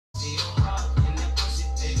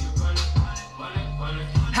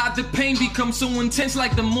Why the pain becomes so intense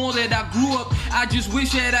like the more that I grew up? I just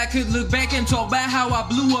wish that I could look back and talk about how I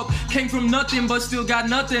blew up. Came from nothing but still got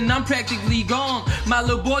nothing, I'm practically gone. My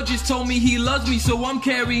little boy just told me he loves me, so I'm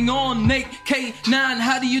carrying on. Nate K9,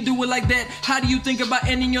 how do you do it like that? How do you think about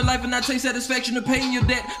ending your life and not take satisfaction of paying your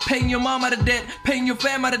debt? Paying your mom out of debt, paying your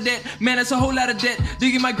fam out of debt. Man, that's a whole lot of debt.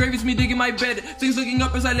 Digging my grave is me digging my bed. Things looking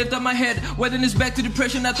up as I lift up my head. Weathering this back to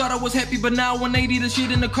depression, I thought I was happy, but now 180 the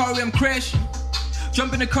shit in the car where I'm crashing.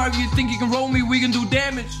 Jump in the car if you think you can roll me, we can do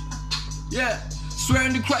damage. Yeah,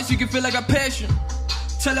 swearing to Christ you can feel like a passion.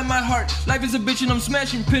 Telling my heart, life is a bitch and I'm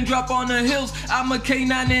smashing. Pin drop on the hills, I'm a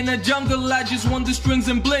K9 in the jungle. I just want the strings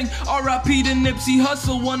and bling. R.I.P. to Nipsey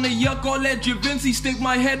Hussle, wanna yuck all that Javinci. Stick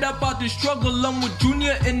my head up out the struggle. I'm with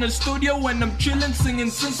Junior in the studio and I'm chillin', singing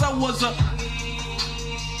since I was a